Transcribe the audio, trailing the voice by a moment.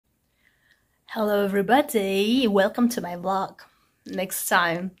Hello everybody, welcome to my vlog. Next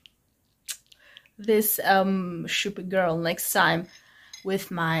time, this stupid girl next time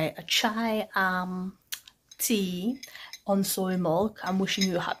with my chai tea on soy milk. I'm wishing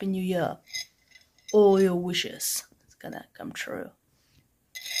you a happy new year. All your wishes is gonna come true.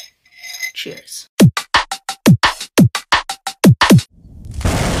 Cheers.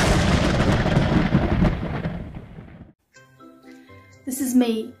 This is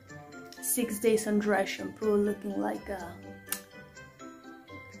me 6 days on dry shampoo, looking like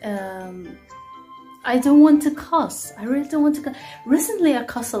I don't want to cuss. I really don't want to cuss. Recently I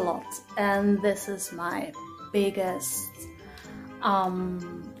cuss a lot, and this is my biggest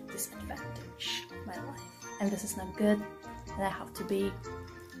disadvantage of my life, and this is not good, and I have to be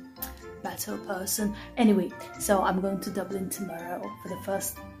a better person. Anyway, so I'm going to Dublin tomorrow for the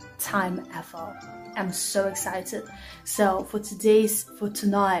first time ever. I'm so excited. So for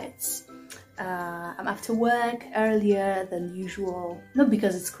tonight, I'm after work earlier than usual. Not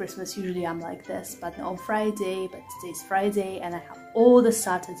because it's Christmas, usually I'm like this, but on Friday. But today's Friday and I have all the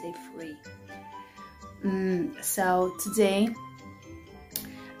Saturday free. So today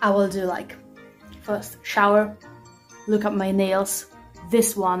I will do like first shower, look at my nails.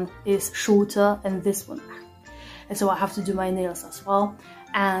 This one is shorter and this one, and so I have to do my nails as well.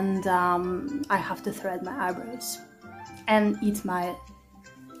 And I have to thread my eyebrows and eat my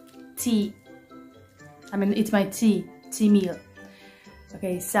tea. Eat my tea meal.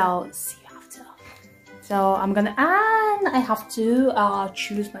 Okay, so see you after. So I'm gonna, and I have to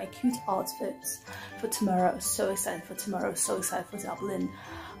choose my cute outfits for tomorrow. So excited for tomorrow, so excited for Dublin.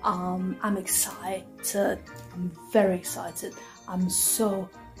 I'm excited, I'm very excited. I'm so,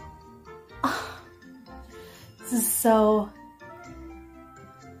 this is so,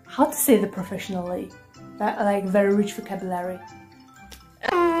 how to say that professionally? Like very rich vocabulary.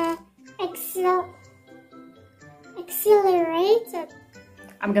 Exhilarated.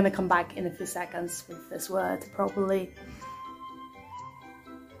 I'm gonna come back in a few seconds with this word properly.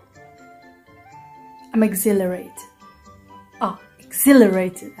 I'm exhilarated. Oh,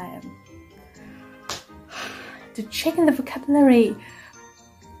 exhilarated I am. To check in the vocabulary.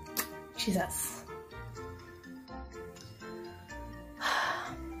 Jesus.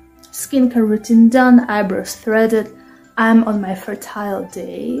 Skincare routine done, eyebrows threaded. I'm on my fertile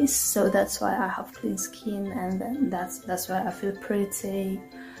days, so that's why I have clean skin, and then that's why I feel pretty.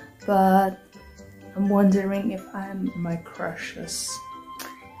 But I'm wondering if I'm my crushes.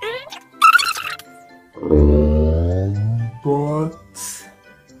 But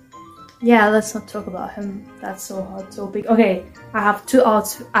yeah, let's not talk about him. That's so hot, so big. Okay, I have two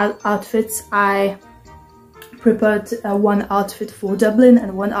outfits. I prepared one outfit for Dublin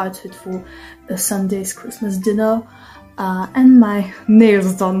and one outfit for Sunday's Christmas dinner. And my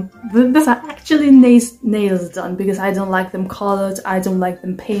nails done. These are actually nails done because I don't like them colored, I don't like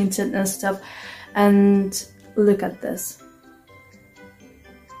them painted and stuff. And look at this.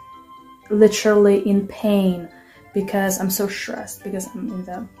 Literally in pain because I'm so stressed, because I'm in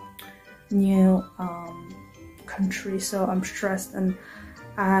the new country, so I'm stressed, and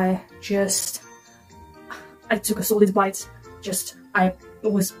I took a solid bite. I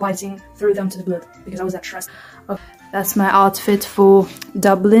was biting through them to the blood because I was that stressed. Okay. That's my outfit for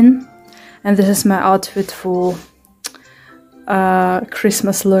Dublin, and this is my outfit for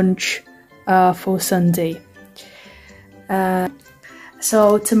Christmas lunch for Sunday.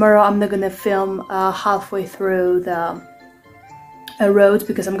 So tomorrow I'm not gonna film halfway through the road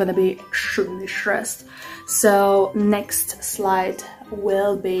because I'm gonna be extremely stressed. So next slide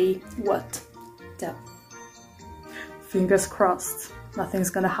will be what? Fingers crossed, nothing's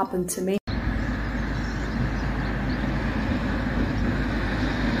gonna happen to me.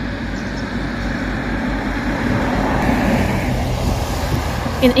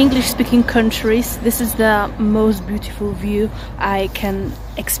 In English-speaking countries, this is the most beautiful view I can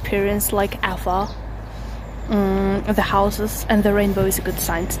experience like ever. The houses and the rainbow is a good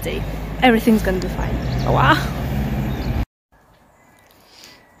sign today. Everything's gonna be fine. Oh, wow!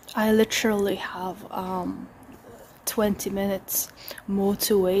 I literally have 20 minutes more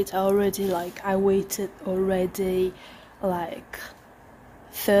to wait. I waited already like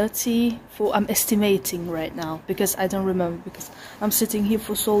 30 for, I'm estimating right now because I don't remember because I'm sitting here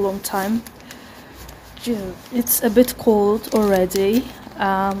for so long time. It's a bit cold already,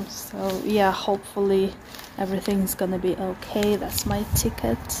 so yeah, hopefully everything's gonna be okay. That's my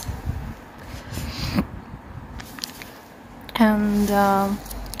ticket, and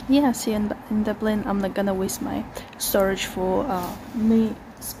yeah, see you in Dublin. I'm not gonna waste my storage for me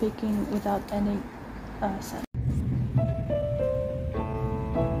speaking without any sense.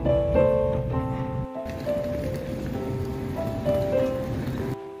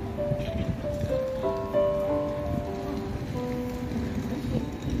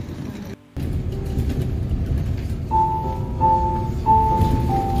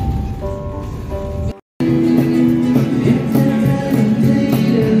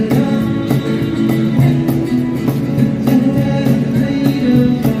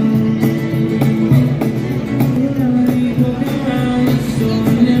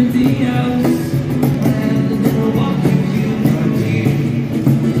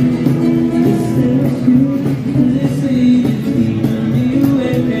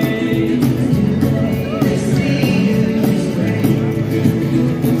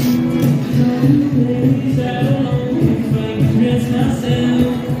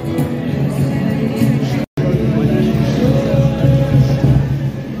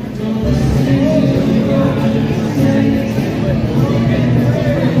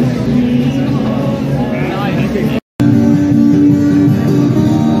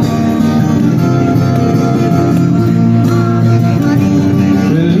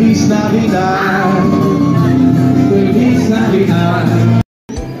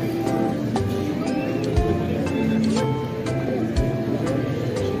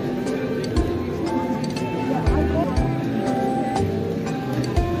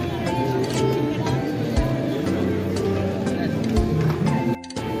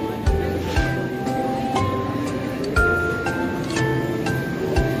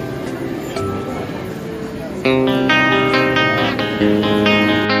 Okay,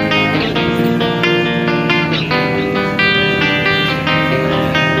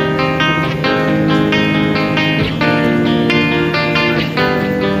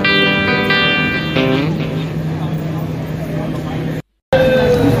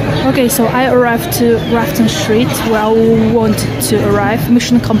 so I arrived to Grafton Street where I want to arrive.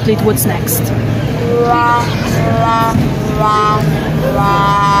 Mission complete, what's next?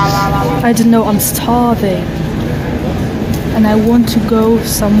 I don't know, I'm starving. And I want to go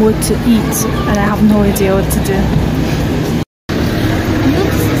somewhere to eat, and I have no idea what to do.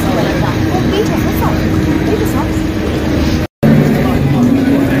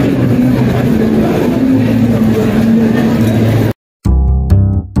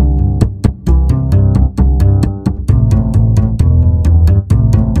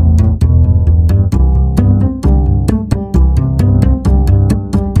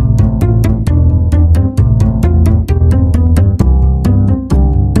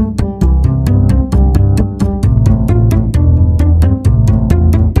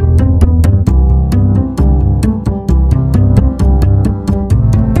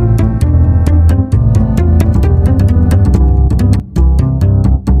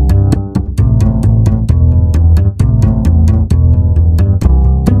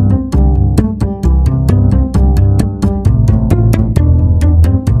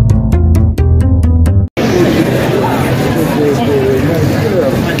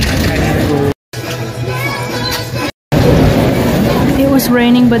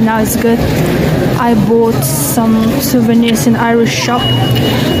 Raining, but now it's good. I bought some souvenirs in Irish shop,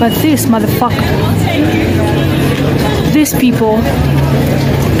 but this motherfucker, these people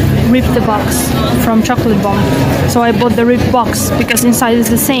ripped the box from Chocolate Bomb, so I bought the ripped box because inside is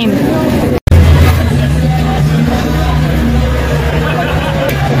the same.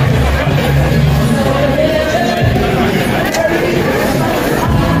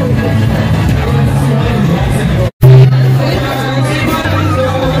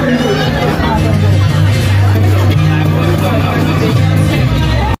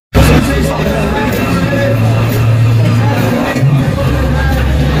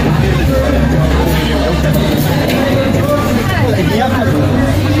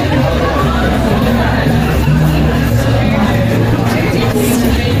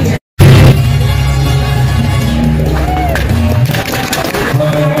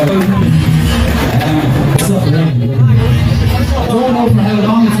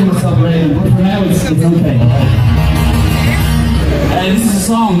 This is a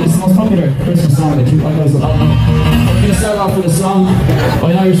song, it's the most popular Christmas song that you guys will love. We're going to start off with a song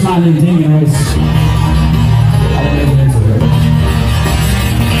by an Irish man named Damien Rice. I don't know the names of it.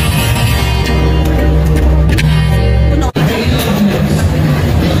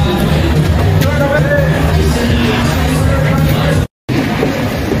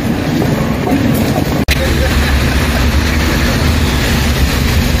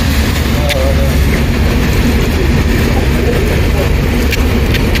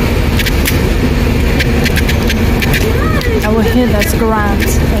 Here that's grand.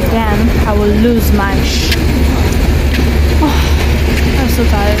 Again, I will lose my I'm so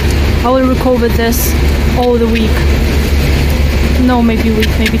tired. I will recover this all the week. No, maybe a week,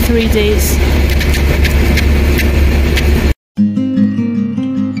 maybe 3 days.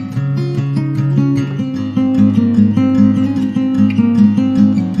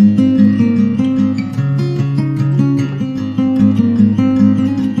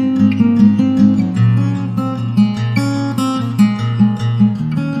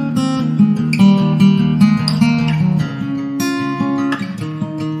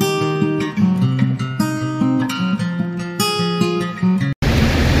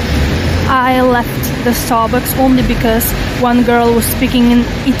 I left the Starbucks only because one girl was speaking in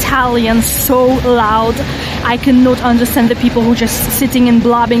Italian so loud I cannot understand the people who just sitting and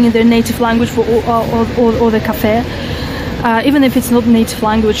blabbing in their native language for all the cafe. Even if it's not native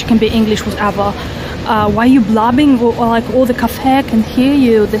language, it can be English, whatever. Why are you blabbing? Or like all the cafe can hear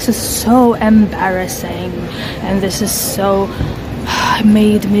you. This is so embarrassing, and this is so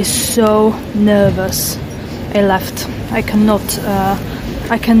made me so nervous. I left. I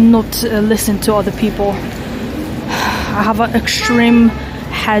cannot listen to other people. I have an extreme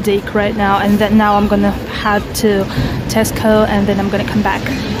headache right now, and then now I'm gonna head to Tesco and then I'm gonna come back.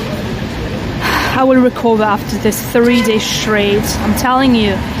 I will recover after this 3 days straight. I'm telling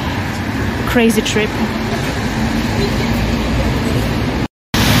you, crazy trip. We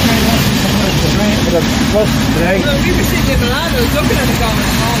were sitting in Milan, I was looking at it going,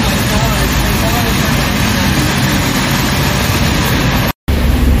 oh my god.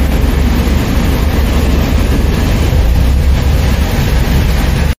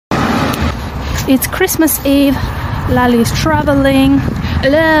 it's Christmas Eve. Lali is traveling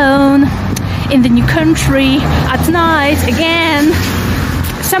alone in the new country at night again.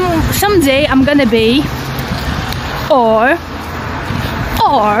 Someday I'm gonna be, or,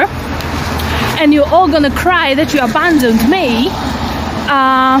 and you're all gonna cry that you abandoned me.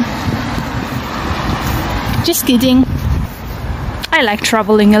 Just kidding. I like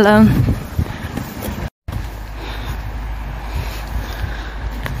traveling alone.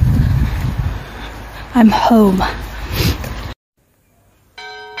 I'm home.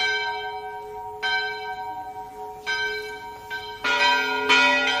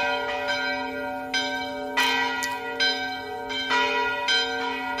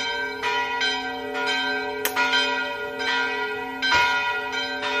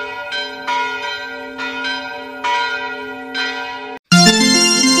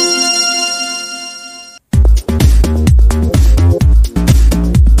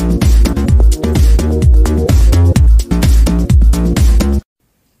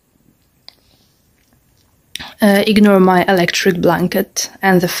 Ignore my electric blanket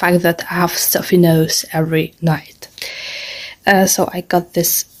and the fact that I have stuffy nose every night. So I got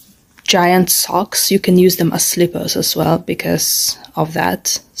this giant socks. You can use them as slippers as well because of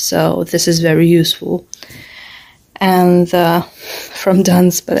that. So this is very useful. And from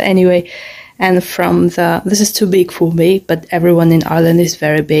Duns, but anyway, and from this is too big for me, but everyone in Ireland is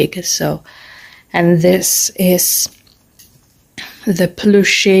very big. So, and this is the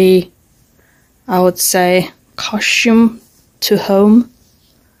plushy, I would say, costume to home,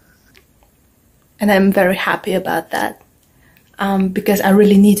 and I'm very happy about that because I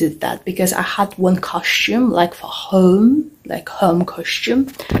really needed that, because I had one costume like for home, like home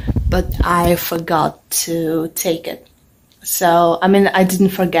costume, but I forgot to take it. So I mean, I didn't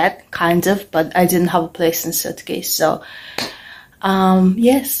forget, kind of, but I didn't have a place in suitcase. So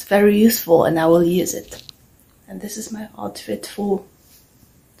yes, very useful, and I will use it. And this is my outfit for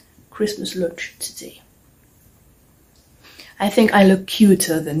Christmas lunch today. I think I look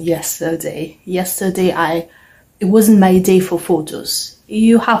cuter than yesterday. Yesterday it wasn't my day for photos.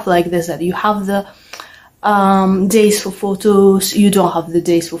 You have like this, that you have the days for photos, you don't have the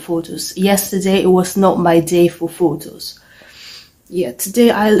days for photos. Yesterday it was not my day for photos. Yeah, today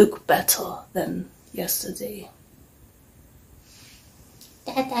I look better than yesterday.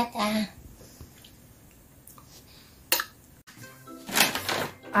 Da da da.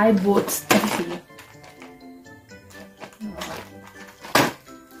 I bought Steffi.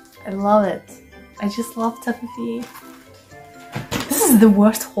 I love it. I just love Taffy. This is the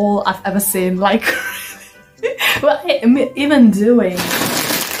worst haul I've ever seen. Like, well, even doing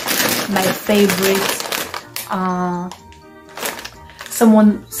my favorite.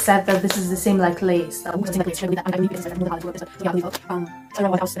 Someone said that this is the same like lace. I don't know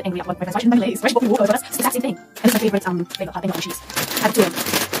what else to angry about my friends. Why lace? Why should you walk over us? It's the exact same thing. And it's my favorite thing on cheese. I have two of them.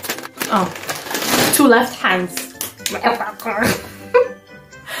 Oh, two left hands.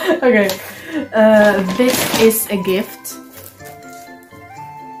 Okay, this is a gift.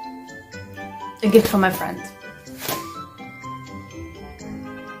 A gift from my friend.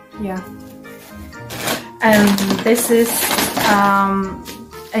 Yeah. And this is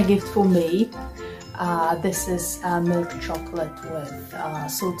a gift for me. This is milk chocolate with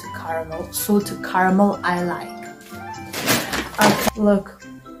salted caramel. Salted caramel I like. Okay, look,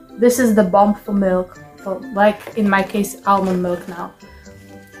 this is the bomb for milk. For, like in my case, almond milk now.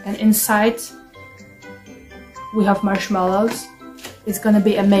 And inside we have marshmallows. It's gonna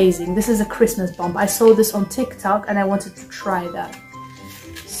be amazing. This is a Christmas bomb. I saw this on TikTok and I wanted to try that.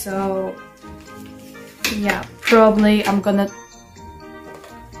 So yeah, probably I'm gonna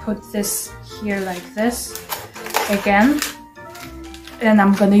put this here like this again, and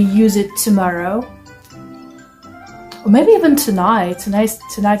I'm gonna use it tomorrow, or maybe even tonight.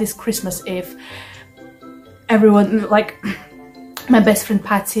 Tonight is Christmas Eve. Everyone, like my best friend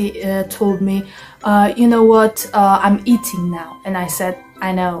Patty told me, you know what, I'm eating now. And I said,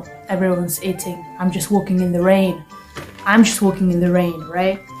 I know, everyone's eating. I'm just walking in the rain. I'm just walking in the rain,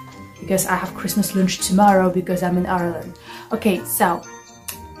 right? Because I have Christmas lunch tomorrow because I'm in Ireland. Okay, so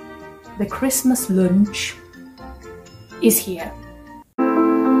the Christmas lunch is here.